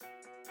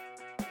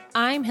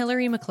I'm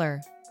Hillary McClure,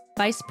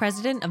 Vice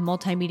President of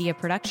Multimedia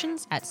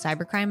Productions at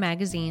Cybercrime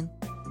Magazine.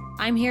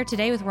 I'm here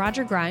today with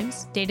Roger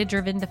Grimes,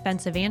 data-driven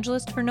defense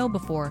evangelist for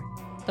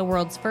KnowBe4, the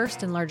world's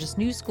first and largest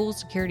new school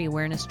security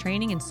awareness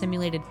training and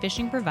simulated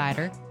phishing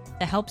provider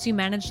that helps you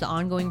manage the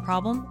ongoing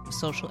problem of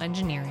social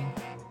engineering.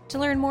 To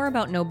learn more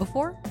about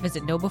KnowBe4,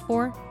 visit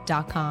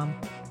knowbe4.com.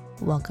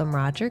 Welcome,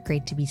 Roger.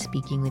 Great to be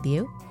speaking with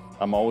you.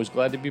 I'm always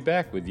glad to be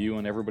back with you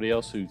and everybody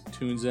else who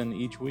tunes in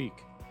each week.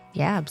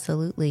 Yeah,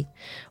 absolutely.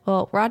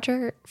 Well,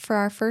 Roger, for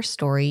our first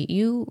story,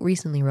 you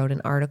recently wrote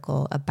an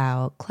article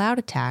about cloud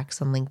attacks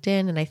on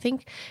LinkedIn, and I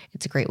think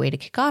it's a great way to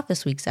kick off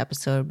this week's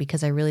episode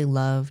because I really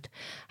loved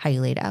how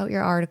you laid out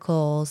your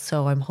article.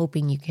 So I'm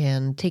hoping you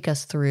can take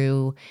us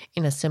through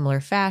in a similar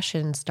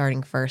fashion,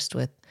 starting first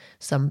with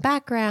some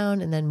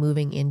background and then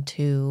moving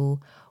into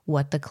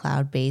what the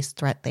cloud-based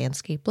threat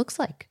landscape looks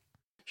like.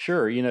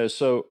 Sure.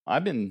 So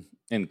I've been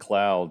in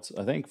clouds,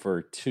 I think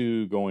for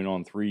 2 going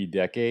on 3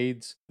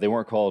 decades. They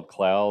weren't called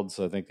clouds.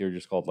 I think they were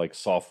just called like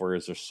software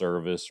as a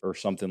service or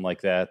something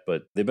like that.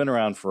 But they've been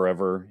around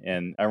forever.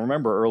 And I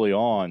remember early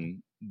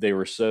on, they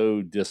were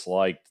so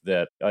disliked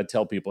that I'd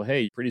tell people,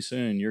 hey, pretty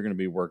soon you're going to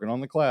be working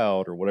on the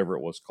cloud or whatever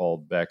it was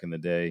called back in the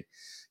day,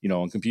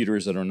 on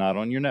computers that are not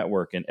on your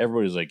network. And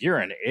everybody's like, you're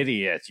an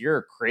idiot.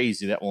 You're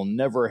crazy. That will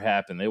never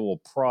happen. They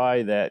will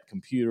pry that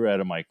computer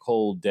out of my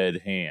cold,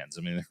 dead hands.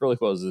 I mean, there really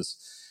was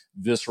this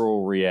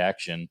visceral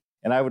reaction.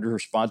 And I would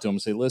respond to them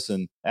and say,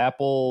 listen,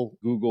 Apple,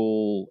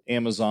 Google,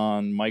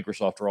 Amazon,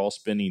 Microsoft are all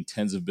spending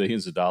tens of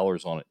billions of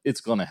dollars on it.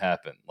 It's going to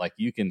happen. Like,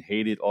 you can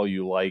hate it all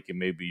you like, and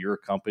maybe your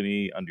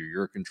company under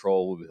your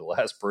control will be the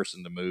last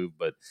person to move,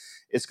 but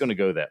it's going to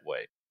go that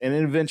way. And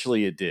then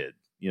eventually it did,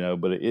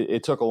 but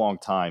it took a long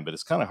time. But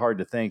it's kind of hard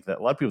to think that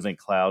a lot of people think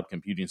cloud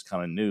computing is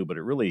kind of new, but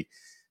it really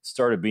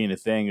started being a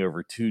thing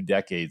over 2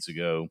 decades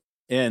ago.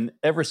 And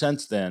ever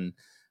since then,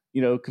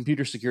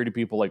 computer security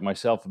people like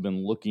myself have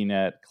been looking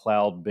at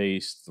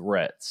cloud-based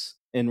threats.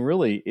 And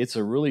really, it's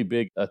a really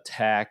big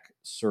attack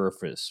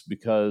surface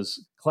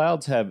because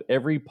clouds have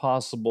every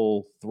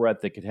possible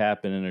threat that could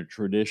happen in a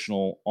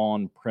traditional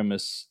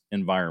on-premise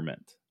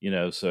environment.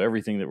 So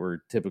everything that we're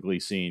typically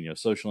seeing,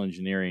 social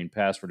engineering,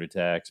 password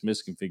attacks,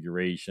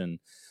 misconfiguration,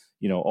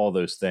 all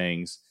those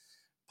things.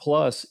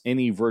 Plus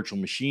any virtual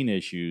machine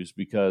issues,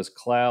 because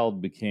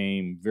cloud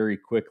became very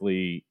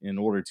quickly, in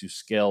order to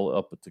scale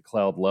up to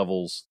cloud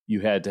levels, you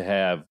had to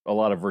have a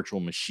lot of virtual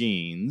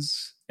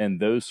machines.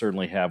 And those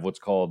certainly have what's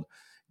called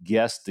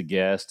guest to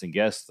guest and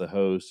guest to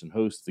host and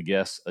host to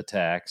guest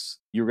attacks.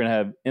 You're going to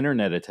have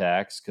internet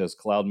attacks because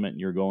cloud meant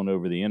you're going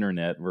over the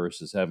internet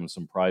versus having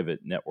some private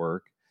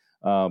network.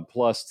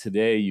 Plus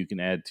today you can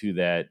add to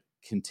that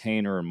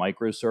container and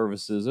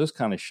microservices. Those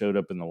kind of showed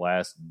up in the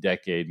last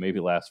decade, maybe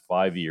last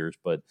 5 years,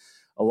 but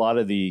a lot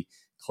of the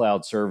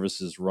cloud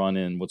services run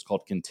in what's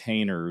called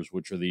containers,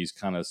 which are these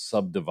kind of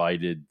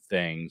subdivided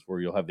things where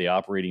you'll have the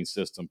operating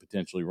system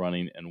potentially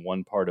running in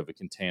one part of a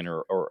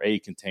container or a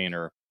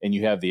container, and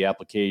you have the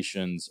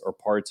applications or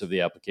parts of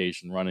the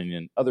application running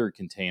in other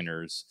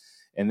containers.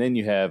 And then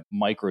you have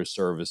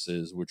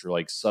microservices, which are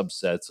like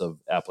subsets of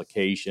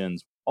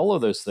applications. All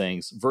of those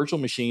things, virtual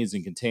machines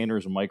and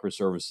containers and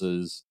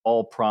microservices,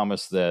 all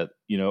promise that,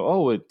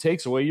 it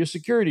takes away your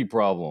security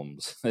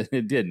problems.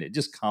 It didn't. It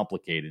just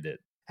complicated it.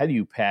 How do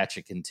you patch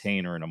a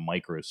container and a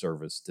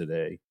microservice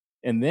today?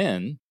 And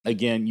then,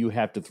 again, you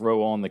have to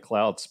throw on the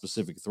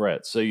cloud-specific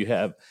threats. So you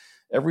have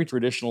every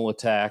traditional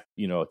attack,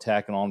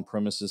 attack an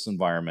on-premises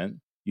environment.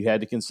 You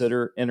had to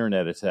consider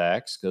internet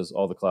attacks because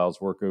all the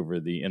clouds work over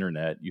the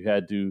internet. You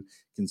had to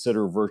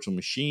consider virtual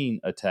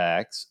machine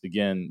attacks,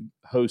 again,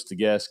 host to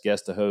guest,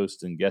 guest to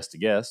host, and guest to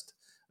guest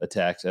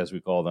attacks, as we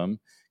call them,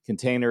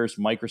 containers,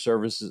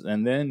 microservices,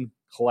 and then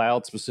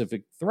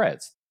cloud-specific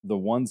threats, the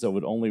ones that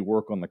would only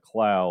work on the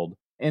cloud.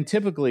 And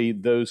typically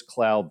those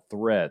cloud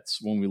threats,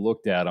 when we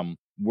looked at them,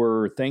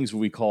 were things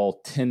we call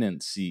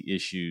tenancy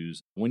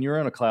issues. When you're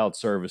on a cloud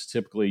service,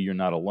 typically you're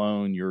not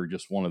alone. You're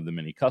just one of the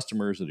many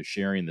customers that are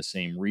sharing the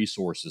same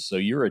resources. So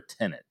you're a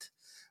tenant,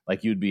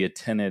 like you'd be a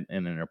tenant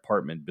in an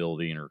apartment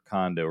building or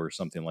condo or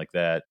something like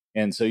that.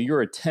 And so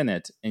you're a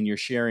tenant and you're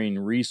sharing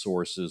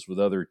resources with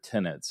other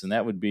tenants. And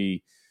that would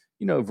be,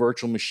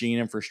 virtual machine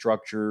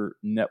infrastructure,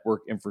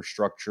 network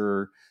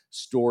infrastructure,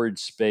 storage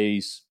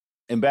space.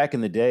 And back in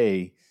the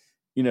day,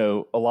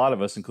 a lot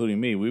of us, including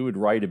me, we would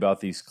write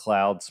about these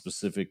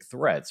cloud-specific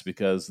threats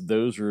because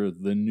those are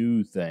the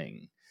new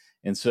thing.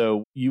 And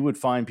so you would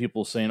find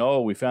people saying,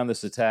 oh, we found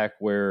this attack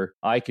where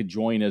I could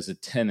join as a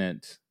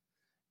tenant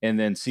and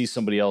then see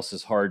somebody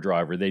else's hard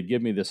drive, or they'd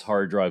give me this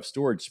hard drive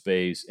storage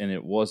space and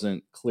it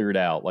wasn't cleared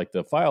out. Like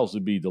the files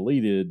would be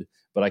deleted,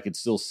 but I could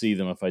still see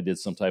them if I did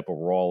some type of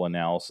raw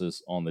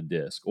analysis on the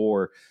disk.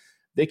 Or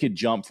they could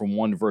jump from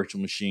one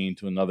virtual machine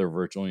to another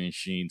virtual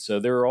machine. So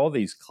there are all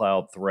these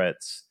cloud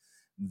threats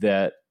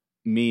that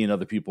me and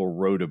other people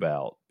wrote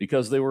about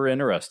because they were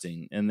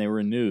interesting and they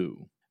were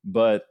new.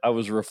 But I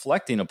was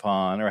reflecting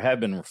upon, or have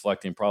been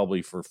reflecting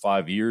probably for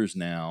 5 years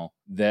now,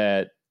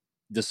 that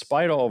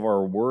despite all of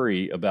our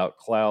worry about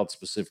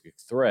cloud-specific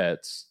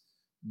threats,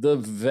 The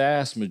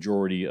vast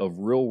majority of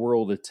real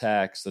world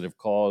attacks that have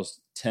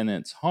caused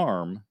tenants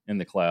harm in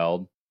the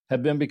cloud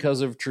have been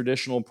because of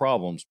traditional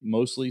problems,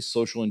 mostly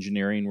social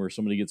engineering, where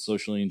somebody gets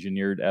socially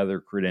engineered out of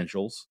their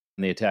credentials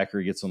and the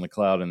attacker gets on the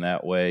cloud in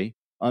that way,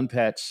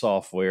 unpatched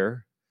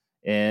software,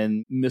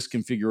 and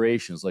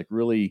misconfigurations. Like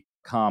really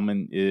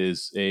common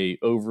is a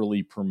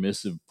overly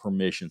permissive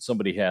permission.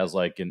 Somebody has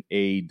like an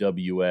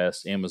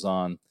AWS,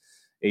 Amazon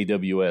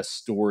AWS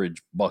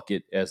storage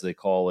bucket, as they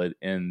call it,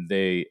 and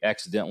they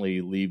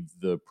accidentally leave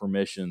the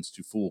permissions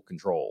to full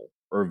control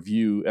or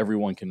view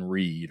everyone can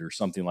read or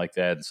something like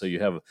that. And so you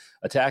have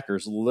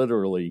attackers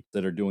literally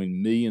that are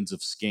doing millions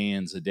of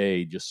scans a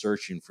day just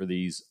searching for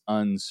these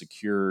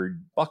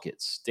unsecured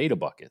buckets, data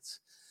buckets.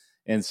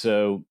 And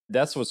so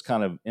that's what's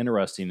kind of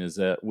interesting is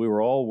that we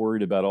were all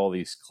worried about all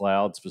these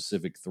cloud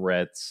specific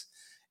threats.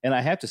 And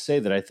I have to say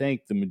that I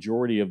think the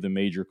majority of the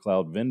major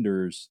cloud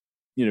vendors,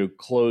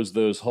 close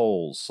those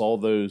holes, saw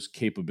those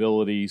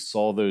capabilities,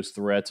 saw those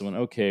threats, and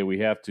went, okay, we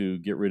have to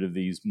get rid of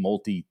these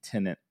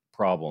multi-tenant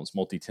problems,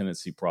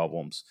 multi-tenancy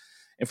problems.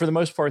 And for the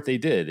most part, they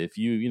did. If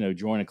you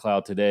join a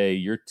cloud today,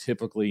 you're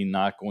typically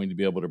not going to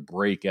be able to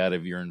break out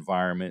of your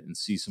environment and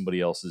see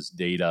somebody else's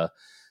data.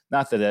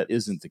 Not that that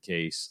isn't the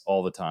case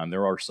all the time.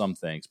 There are some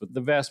things, but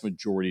the vast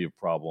majority of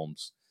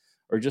problems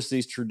are just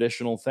these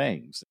traditional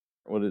things.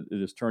 What it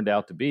has turned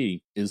out to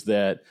be is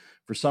that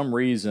for some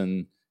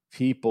reason,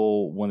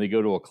 people, when they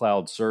go to a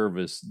cloud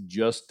service,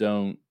 just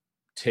don't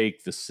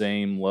take the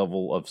same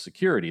level of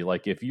security.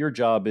 Like if your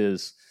job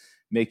is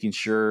making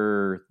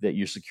sure that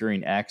you're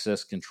securing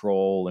access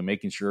control and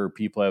making sure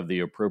people have the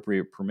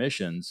appropriate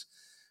permissions,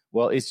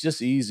 well, it's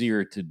just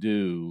easier to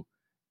do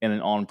in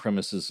an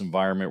on-premises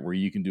environment where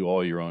you can do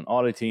all your own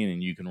auditing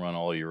and you can run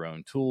all your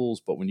own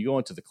tools. But when you go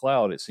into the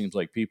cloud, it seems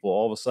like people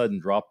all of a sudden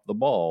drop the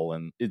ball.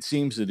 And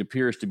it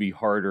appears to be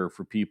harder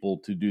for people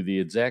to do the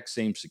exact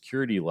same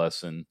security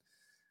lesson,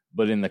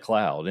 but in the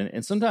cloud.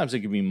 And sometimes it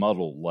can be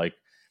muddled. Like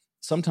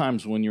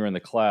sometimes when you're in the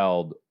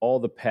cloud,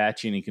 all the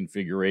patching and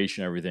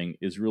configuration, everything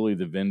is really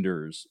the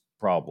vendor's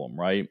problem,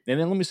 right? And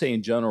then let me say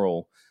in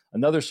general,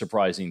 another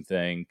surprising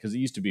thing, because it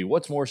used to be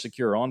what's more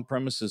secure, on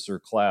premises or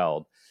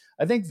cloud?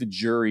 I think the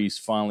jury's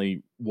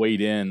finally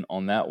weighed in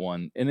on that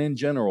one. And in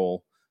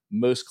general,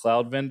 most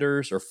cloud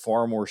vendors are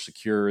far more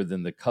secure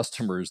than the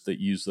customers that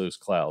use those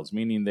clouds,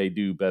 meaning they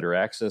do better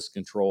access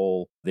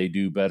control, they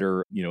do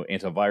better,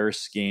 antivirus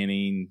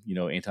scanning,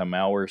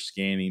 anti-malware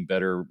scanning,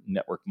 better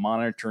network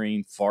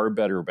monitoring, far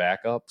better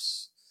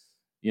backups,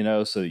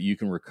 so that you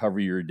can recover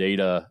your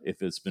data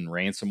if it's been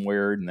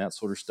ransomware and that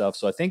sort of stuff.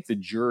 So I think the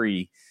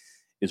jury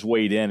is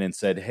weighed in and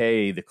said,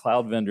 hey, the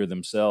cloud vendor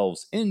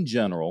themselves, in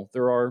general,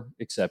 there are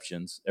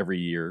exceptions every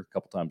year, a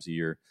couple times a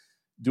year,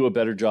 do a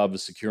better job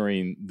of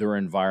securing their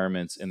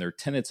environments and their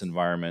tenants'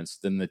 environments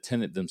than the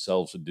tenant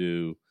themselves would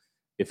do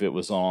if it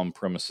was on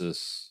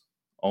premises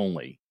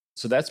only.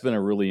 So that's been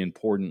a really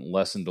important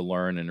lesson to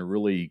learn and a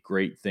really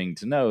great thing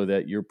to know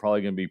that you're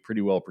probably going to be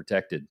pretty well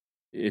protected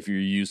if you're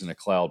using a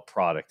cloud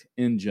product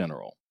in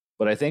general.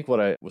 But I think what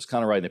I was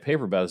kind of writing the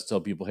paper about is to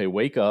tell people, hey,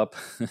 wake up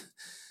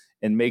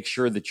and make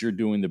sure that you're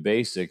doing the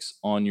basics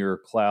on your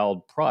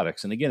cloud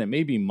products. And again, it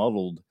may be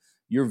muddled.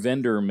 Your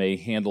vendor may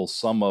handle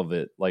some of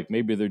it, like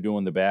maybe they're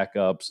doing the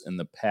backups and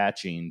the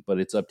patching, but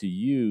it's up to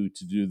you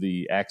to do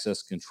the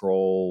access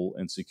control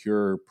and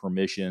secure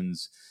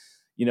permissions.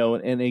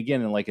 And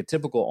again, in like a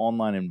typical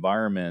online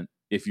environment,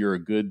 if you're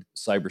a good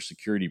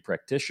cybersecurity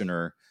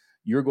practitioner,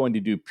 you're going to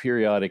do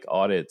periodic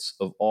audits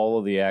of all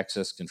of the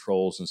access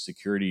controls and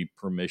security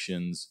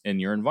permissions in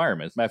your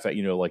environment. As a matter of fact,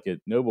 like at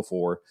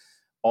KnowBe4,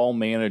 all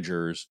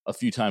managers a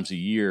few times a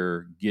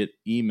year get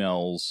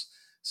emails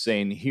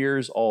saying,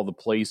 here's all the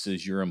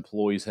places your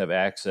employees have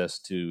access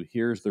to,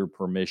 here's their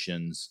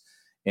permissions,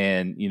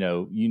 and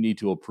you need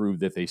to approve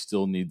that they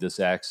still need this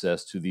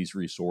access to these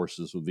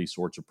resources with these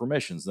sorts of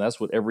permissions. And that's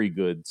what every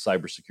good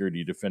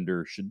cybersecurity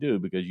defender should do,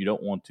 because you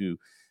don't want to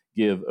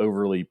give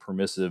overly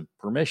permissive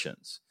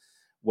permissions.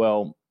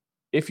 Well,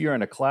 if you're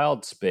in a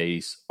cloud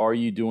space, are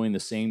you doing the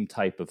same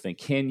type of thing?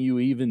 Can you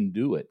even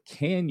do it?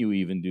 Can you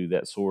even do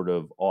that sort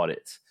of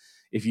audit?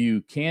 If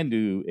you can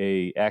do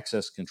a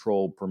access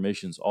control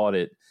permissions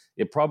audit,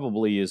 it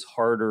probably is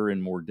harder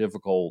and more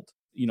difficult,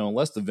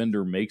 unless the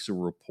vendor makes a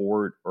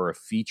report or a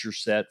feature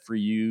set for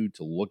you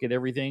to look at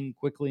everything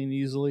quickly and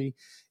easily.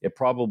 It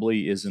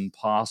probably is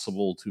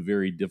impossible to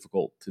very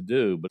difficult to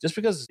do. But just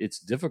because it's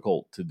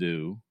difficult to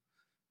do,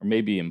 or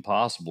maybe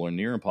impossible or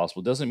near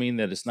impossible, doesn't mean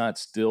that it's not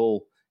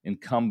still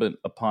incumbent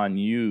upon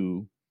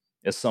you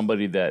as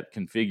somebody that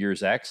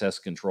configures access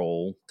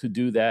control to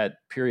do that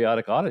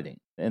periodic auditing.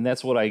 And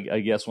that's what I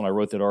guess when I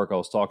wrote that article, I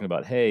was talking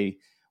about, hey,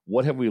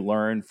 what have we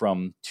learned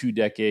from 2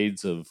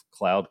 decades of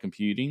cloud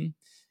computing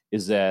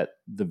is that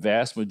the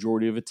vast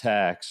majority of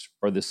attacks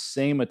are the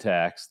same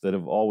attacks that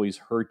have always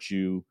hurt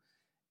you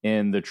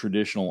in the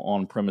traditional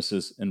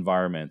on-premises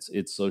environments.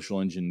 It's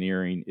social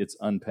engineering, it's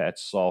unpatched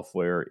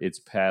software, it's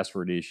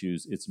password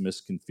issues, it's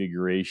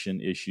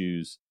misconfiguration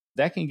issues.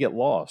 That can get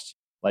lost.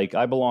 Like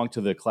I belong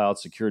to the Cloud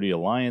Security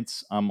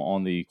Alliance. I'm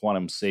on the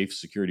Quantum Safe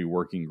Security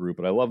Working Group,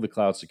 but I love the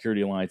Cloud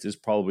Security Alliance. It's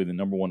probably the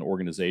number one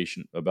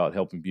organization about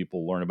helping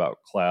people learn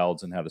about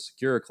clouds and how to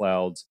secure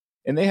clouds.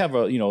 And they have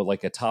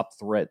like a top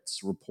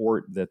threats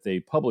report that they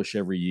publish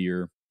every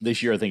year.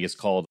 This year, I think it's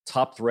called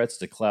Top Threats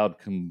to Cloud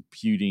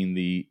Computing,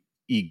 the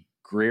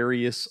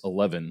Egregious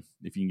 11,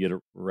 if you can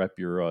wrap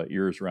your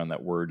ears around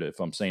that word, if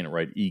I'm saying it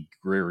right,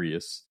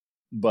 egregious.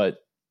 But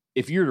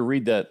if you were to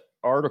read that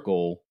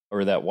article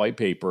or that white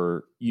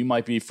paper, you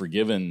might be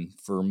forgiven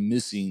for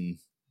missing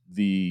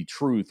the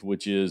truth,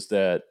 which is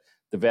that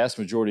the vast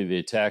majority of the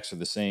attacks are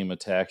the same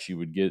attacks you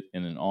would get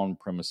in an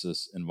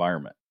on-premises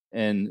environment.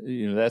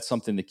 And that's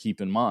something to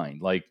keep in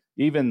mind. Like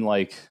even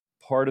like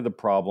part of the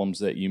problems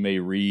that you may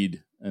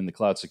read in the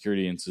Cloud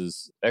Security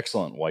Alliance's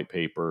excellent white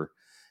paper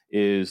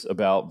is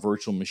about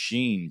virtual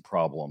machine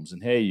problems.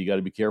 And hey, you got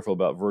to be careful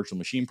about virtual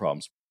machine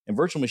problems. And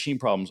virtual machine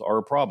problems are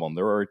a problem.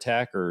 There are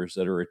attackers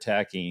that are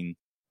attacking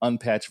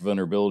unpatched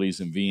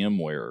vulnerabilities in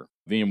VMware,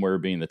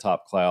 VMware being the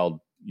top cloud,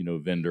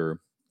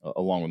 vendor,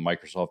 along with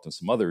Microsoft and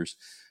some others.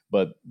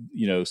 But,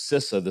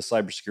 CISA, the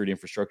Cybersecurity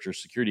Infrastructure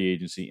Security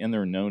Agency, in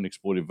their known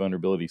exploited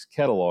vulnerabilities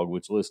catalog,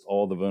 which lists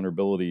all the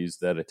vulnerabilities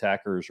that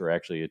attackers are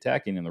actually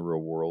attacking in the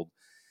real world,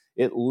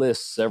 it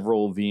lists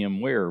several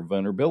VMware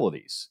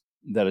vulnerabilities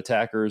that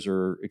attackers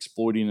are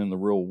exploiting in the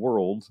real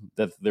world,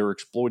 that they're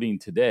exploiting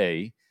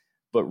today.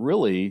 But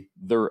really,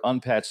 they're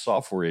unpatched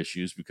software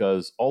issues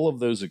because all of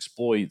those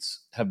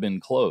exploits have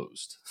been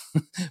closed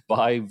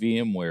by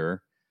VMware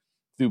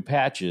through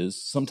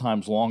patches,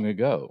 sometimes long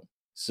ago.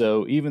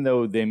 So even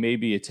though they may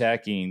be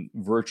attacking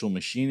virtual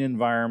machine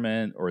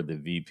environment or the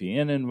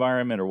VPN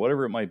environment or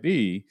whatever it might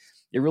be,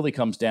 it really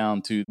comes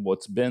down to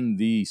what's been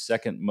the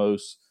second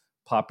most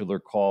popular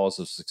cause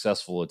of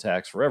successful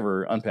attacks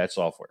forever, unpatched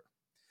software.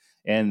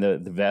 And the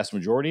vast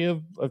majority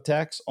of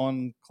attacks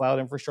on cloud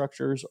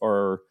infrastructures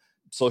are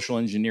social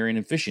engineering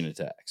and phishing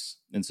attacks.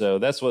 And so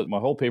that's what my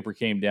whole paper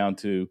came down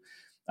to.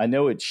 I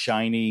know it's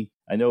shiny,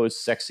 I know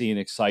it's sexy and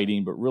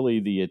exciting, but really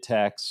the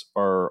attacks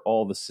are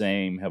all the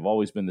same, have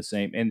always been the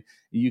same. And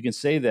you can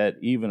say that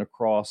even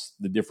across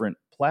the different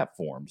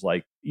platforms.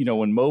 Like,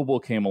 when mobile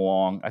came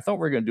along, I thought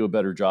we were going to do a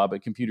better job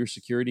at computer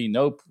security.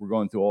 Nope, we're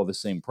going through all the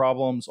same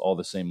problems, all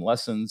the same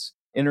lessons.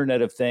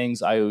 Internet of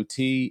Things,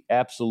 IoT,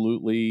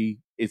 absolutely,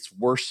 it's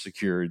worse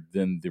secured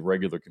than the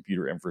regular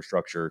computer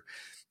infrastructure.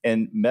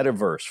 And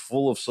metaverse,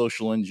 full of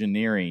social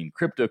engineering,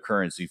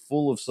 cryptocurrency,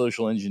 full of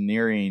social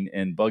engineering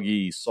and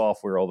buggy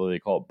software, although they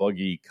call it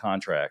buggy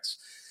contracts.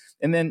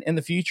 And then in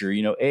the future,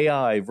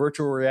 AI,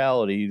 virtual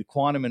reality,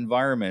 quantum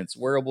environments,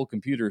 wearable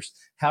computers,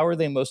 how are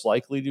they most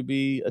likely to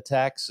be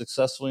attacked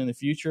successfully in the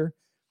future?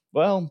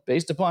 Well,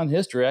 based upon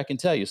history, I can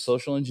tell you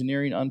social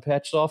engineering,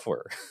 unpatched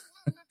software.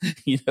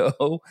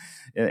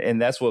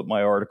 And that's what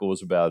my article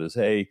was about is,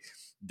 hey,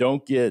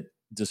 don't get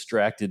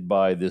distracted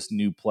by this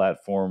new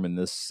platform and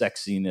this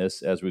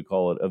sexiness, as we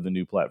call it, of the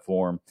new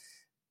platform.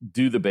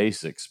 Do the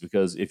basics,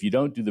 because if you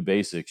don't do the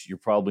basics, you're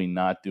probably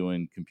not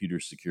doing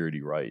computer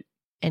security right.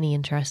 Any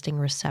interesting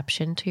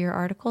reception to your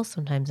article?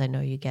 Sometimes I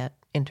know you get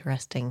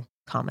interesting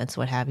comments,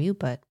 what have you,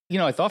 but...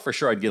 I thought for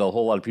sure I'd get a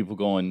whole lot of people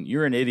going,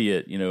 you're an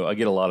idiot. I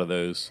get a lot of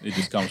those. It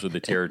just comes with the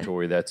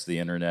territory. That's the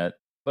internet.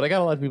 But I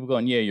got a lot of people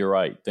going, yeah, you're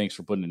right. Thanks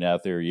for putting it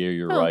out there. Yeah,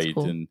 you're right.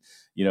 Cool. And,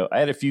 I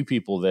had a few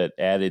people that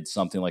added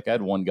something. Like I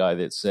had one guy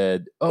that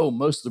said, oh,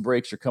 most of the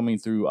breaks are coming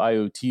through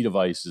IoT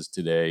devices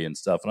today and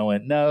stuff. And I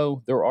went,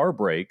 no, there are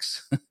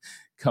breaks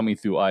coming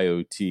through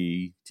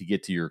IoT to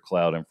get to your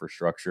cloud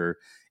infrastructure.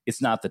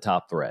 It's not the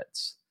top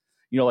threats.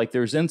 Like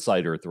there's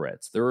insider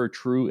threats. There are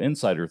true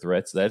insider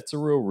threats. That's a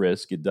real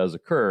risk. It does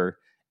occur.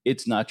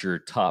 It's not your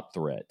top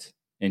threat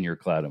in your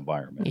cloud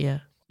environment. Yeah.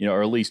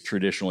 Or at least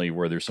traditionally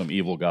where there's some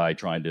evil guy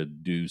trying to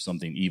do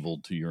something evil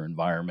to your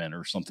environment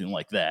or something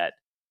like that.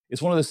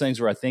 It's one of those things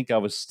where I think I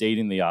was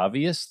stating the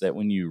obvious, that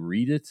when you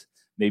read it,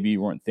 maybe you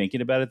weren't thinking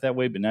about it that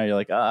way, but now you're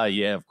like,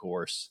 yeah, of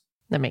course.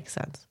 That makes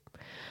sense.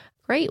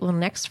 Great. Well,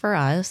 next for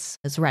us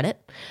is Reddit.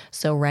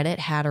 So Reddit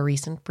had a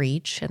recent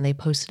breach and they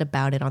posted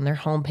about it on their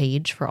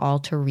homepage for all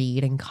to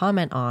read and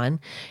comment on.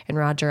 And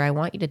Roger, I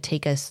want you to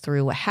take us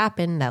through what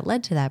happened that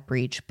led to that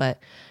breach.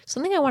 But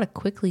something I want to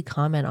quickly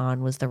comment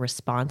on was the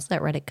response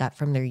that Reddit got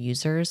from their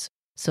users.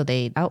 So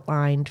they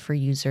outlined for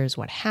users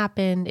what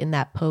happened in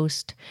that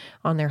post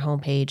on their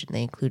homepage, and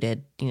they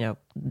included,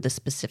 the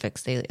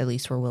specifics they at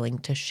least were willing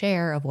to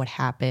share of what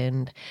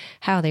happened,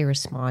 how they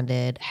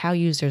responded, how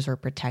users were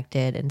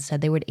protected, and said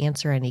they would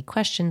answer any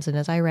questions. And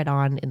as I read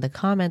on in the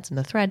comments in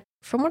the thread,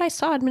 from what I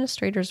saw,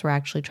 administrators were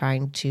actually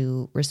trying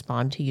to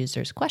respond to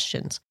users'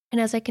 questions. And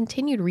as I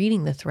continued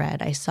reading the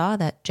thread, I saw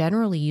that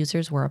generally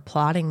users were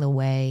applauding the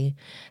way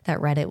that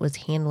Reddit was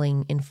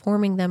handling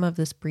informing them of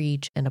this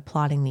breach and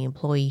applauding the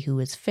employee who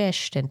was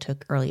phished and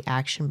took early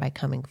action by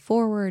coming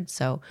forward.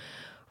 So,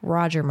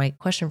 Roger, my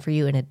question for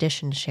you, in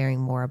addition to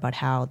sharing more about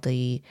how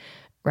the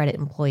Reddit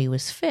employee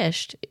was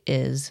phished,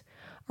 is,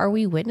 are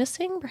we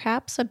witnessing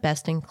perhaps a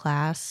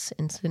best-in-class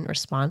incident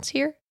response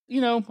here?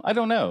 I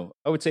don't know.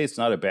 I would say it's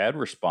not a bad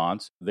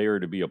response. They are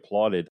to be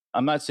applauded.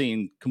 I'm not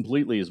seeing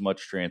completely as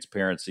much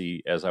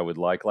transparency as I would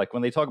like. Like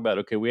when they talk about,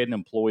 okay, we had an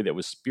employee that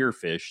was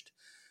spearphished,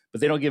 but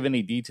they don't give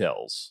any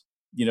details.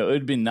 It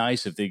would be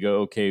nice if they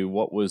go, okay,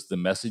 what was the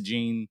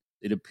messaging?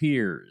 It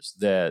appears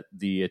that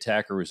the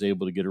attacker was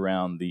able to get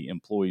around the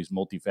employee's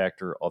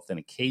multi-factor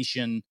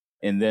authentication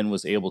and then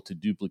was able to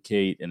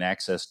duplicate an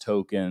access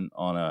token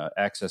on a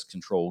access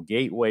control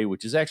gateway,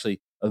 which is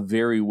actually a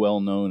very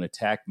well-known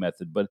attack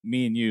method. But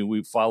me and you,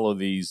 we follow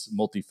these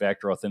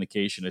multi-factor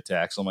authentication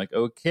attacks. I'm like,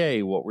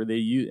 okay, what were they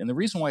using? And the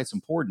reason why it's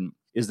important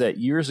is that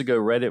years ago,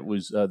 Reddit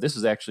was, this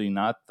is actually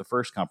not the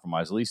first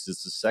compromise, at least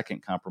it's the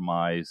second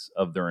compromise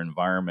of their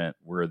environment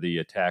where the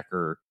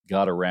attacker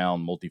got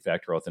around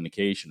multi-factor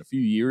authentication. A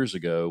few years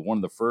ago, one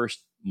of the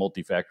first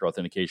multi-factor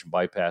authentication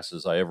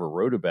bypasses I ever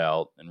wrote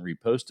about and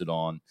reposted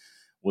on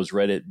was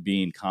Reddit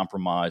being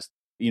compromised.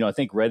 I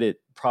think Reddit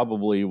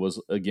probably was,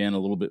 again, a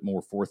little bit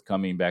more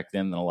forthcoming back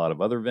then than a lot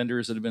of other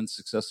vendors that have been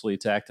successfully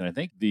attacked. And I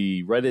think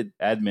the Reddit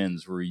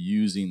admins were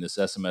using this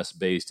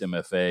SMS-based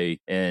MFA,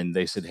 and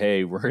they said,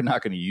 hey, we're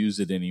not going to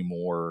use it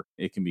anymore.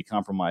 It can be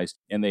compromised.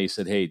 And they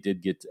said, hey, it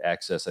did get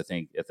access, I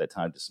think, at that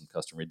time to some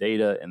customer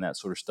data and that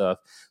sort of stuff.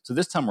 So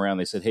this time around,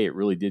 they said, hey, it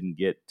really didn't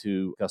get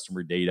to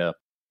customer data.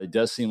 It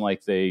does seem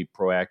like they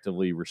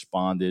proactively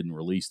responded and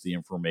released the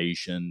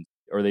information.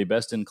 Are they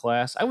best in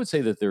class? I would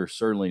say that they're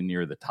certainly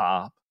near the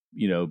top,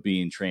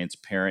 being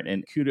transparent,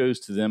 and kudos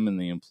to them and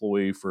the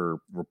employee for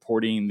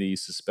reporting the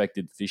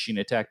suspected phishing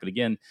attack. But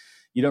again,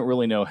 you don't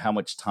really know how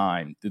much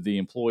time. Did the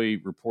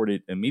employee report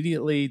it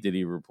immediately? Did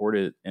he report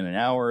it in an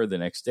hour, the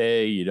next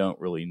day? You don't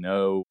really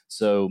know.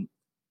 So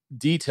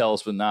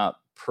details, but not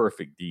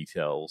perfect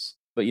details.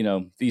 But,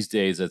 these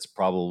days, that's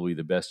probably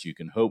the best you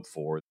can hope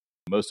for.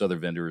 Most other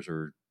vendors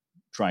are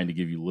trying to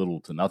give you little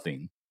to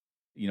nothing.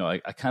 I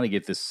kind of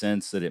get this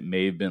sense that it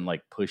may have been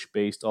like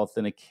push-based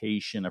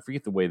authentication. I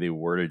forget the way they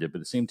worded it, but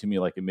it seemed to me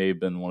like it may have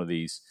been one of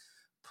these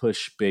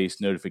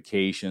push-based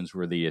notifications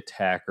where the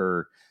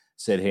attacker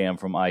said, hey, I'm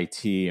from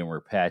IT and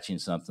we're patching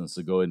something,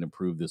 so go ahead and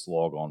approve this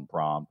logon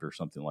prompt or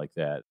something like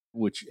that,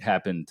 which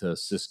happened to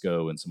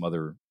Cisco and some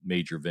other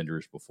major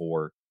vendors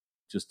before.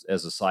 Just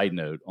as a side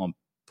note, on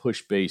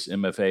push-based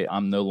MFA,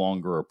 I'm no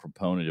longer a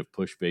proponent of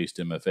push-based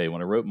MFA.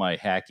 When I wrote my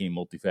hacking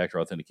multi-factor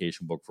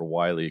authentication book for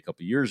Wiley a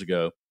couple of years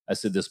ago, I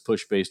said this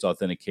push-based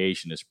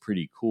authentication is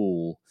pretty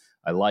cool.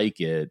 I like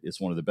it. It's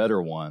one of the better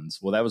ones.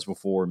 Well, that was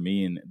before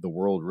me and the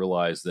world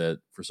realized that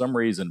for some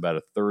reason, about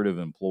a third of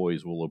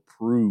employees will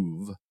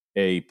approve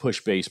a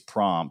push-based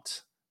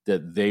prompt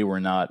that they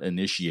were not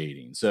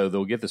initiating. So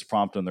they'll get this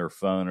prompt on their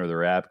phone or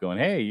their app going,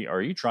 hey,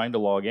 are you trying to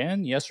log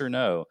in? Yes or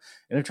no?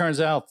 And it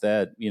turns out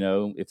that,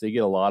 if they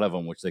get a lot of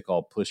them, which they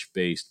call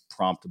push-based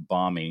prompt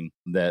bombing,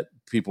 that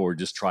people are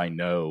just trying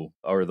no,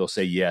 or they'll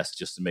say yes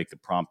just to make the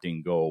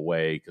prompting go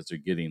away because they're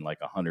getting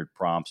like 100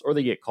 prompts, or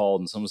they get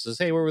called and someone says,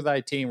 hey, we're with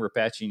IT and we're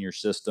patching your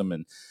system.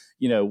 And,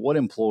 what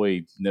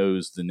employee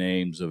knows the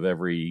names of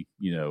every,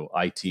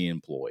 IT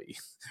employee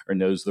or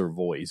knows their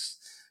voice,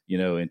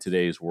 in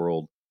today's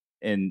world?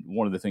 And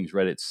one of the things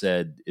Reddit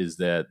said is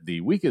that the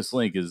weakest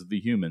link is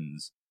the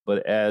humans.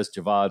 But as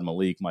Javad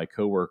Malik, my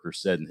coworker,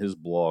 said in his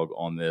blog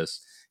on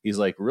this, he's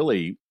like,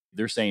 really,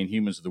 they're saying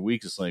humans are the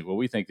weakest link. Well,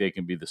 we think they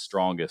can be the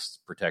strongest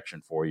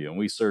protection for you. And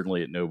we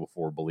certainly at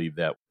KnowBe4 believe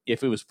that.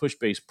 If it was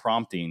push-based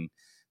prompting,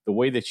 the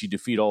way that you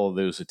defeat all of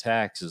those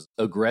attacks is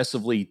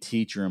aggressively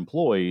teach your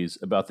employees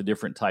about the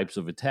different types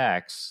of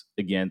attacks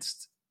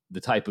against the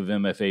type of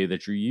MFA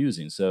that you're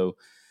using. So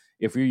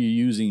if you're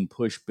using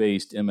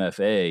push-based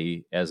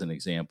MFA, as an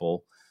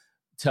example,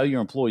 tell your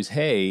employees,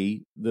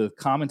 hey, the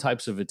common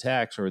types of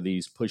attacks are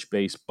these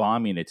push-based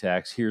bombing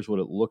attacks. Here's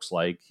what it looks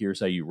like. Here's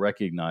how you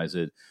recognize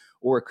it.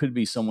 Or it could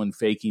be someone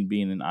faking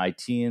being an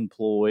IT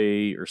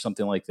employee or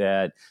something like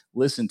that.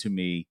 Listen to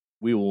me.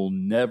 We will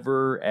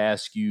never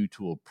ask you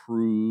to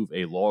approve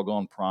a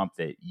logon prompt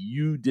that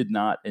you did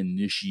not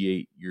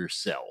initiate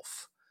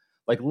yourself.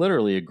 Like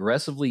literally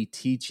aggressively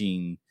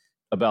teaching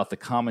about the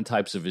common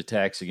types of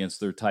attacks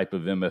against their type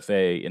of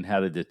MFA and how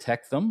to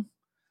detect them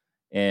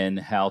and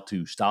how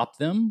to stop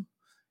them,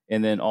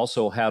 and then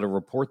also how to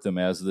report them,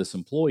 as this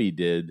employee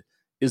did,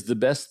 is the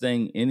best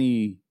thing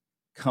any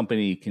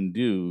company can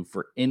do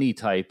for any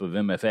type of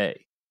MFA.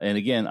 And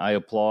again, I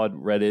applaud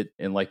Reddit.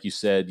 And like you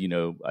said,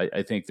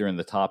 I think they're in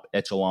the top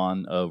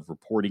echelon of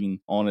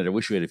reporting on it. I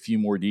wish we had a few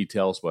more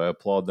details, but I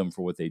applaud them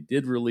for what they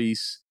did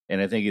release. And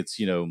I think it's,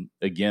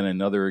 again,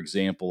 another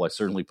example. I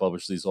certainly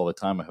publish these all the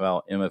time of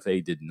how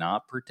MFA did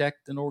not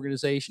protect an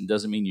organization.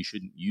 Doesn't mean you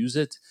shouldn't use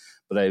it,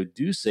 but I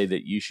do say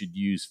that you should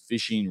use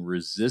phishing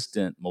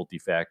resistant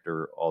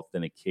multi-factor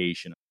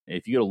authentication.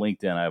 If you go to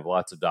LinkedIn, I have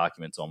lots of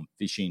documents on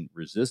phishing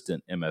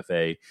resistant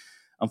MFA.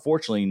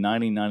 Unfortunately,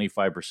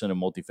 95% of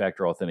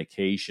multi-factor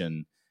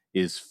authentication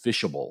is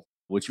phishable,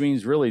 which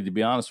means really, to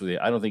be honest with you,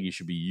 I don't think you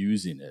should be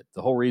using it.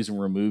 The whole reason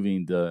we're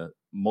moving to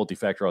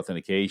multi-factor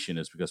authentication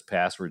is because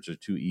passwords are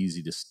too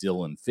easy to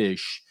steal and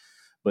phish.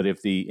 But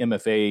if the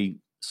MFA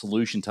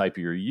solution type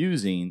you're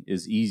using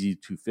is easy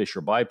to phish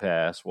or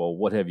bypass, well,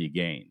 what have you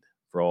gained?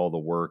 for all the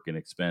work and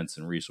expense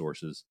and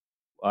resources.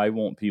 I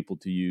want people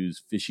to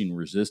use phishing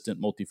resistant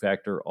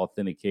multi-factor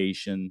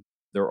authentication.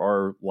 There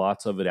are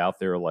lots of it out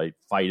there like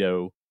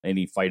FIDO.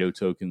 Any FIDO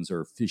tokens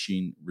are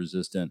phishing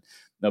resistant.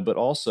 Now, but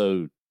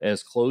also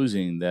as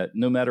closing that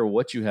no matter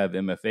what you have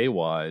MFA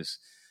wise,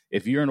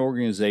 if you're an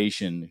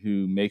organization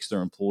who makes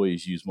their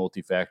employees use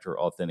multi-factor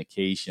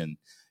authentication,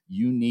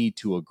 you need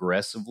to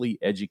aggressively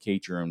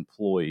educate your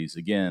employees,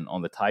 again,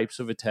 on the types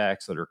of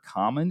attacks that are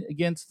common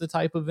against the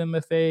type of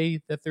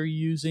MFA that they're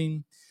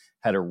using,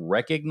 how to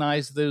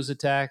recognize those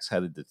attacks, how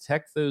to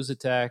detect those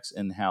attacks,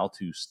 and how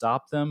to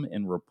stop them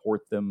and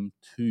report them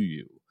to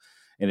you.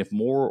 And if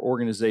more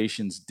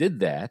organizations did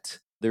that,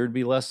 there would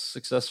be less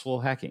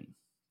successful hacking.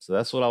 So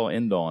that's what I'll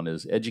end on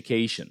is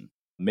education.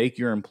 Make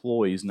your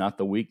employees not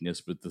the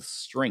weakness, but the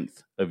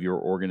strength of your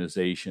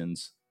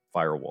organization's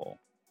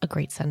firewall. A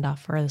great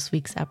send-off for this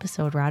week's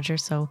episode, Roger.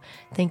 So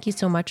thank you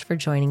so much for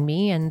joining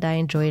me, and I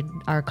enjoyed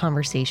our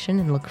conversation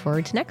and look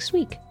forward to next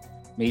week.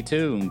 Me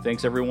too. And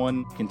thanks,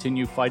 everyone.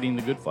 Continue fighting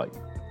the good fight.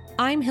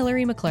 I'm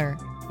Hillary McClure,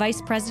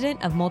 Vice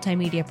President of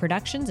Multimedia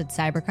Productions at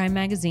Cybercrime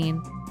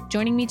Magazine.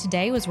 Joining me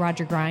today was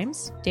Roger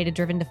Grimes,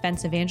 Data-Driven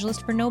Defense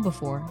Evangelist for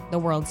KnowBe4, the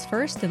world's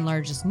first and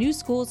largest new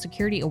school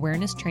security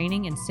awareness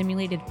training and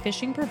simulated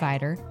phishing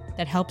provider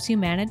that helps you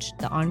manage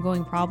the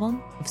ongoing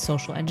problem of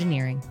social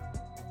engineering.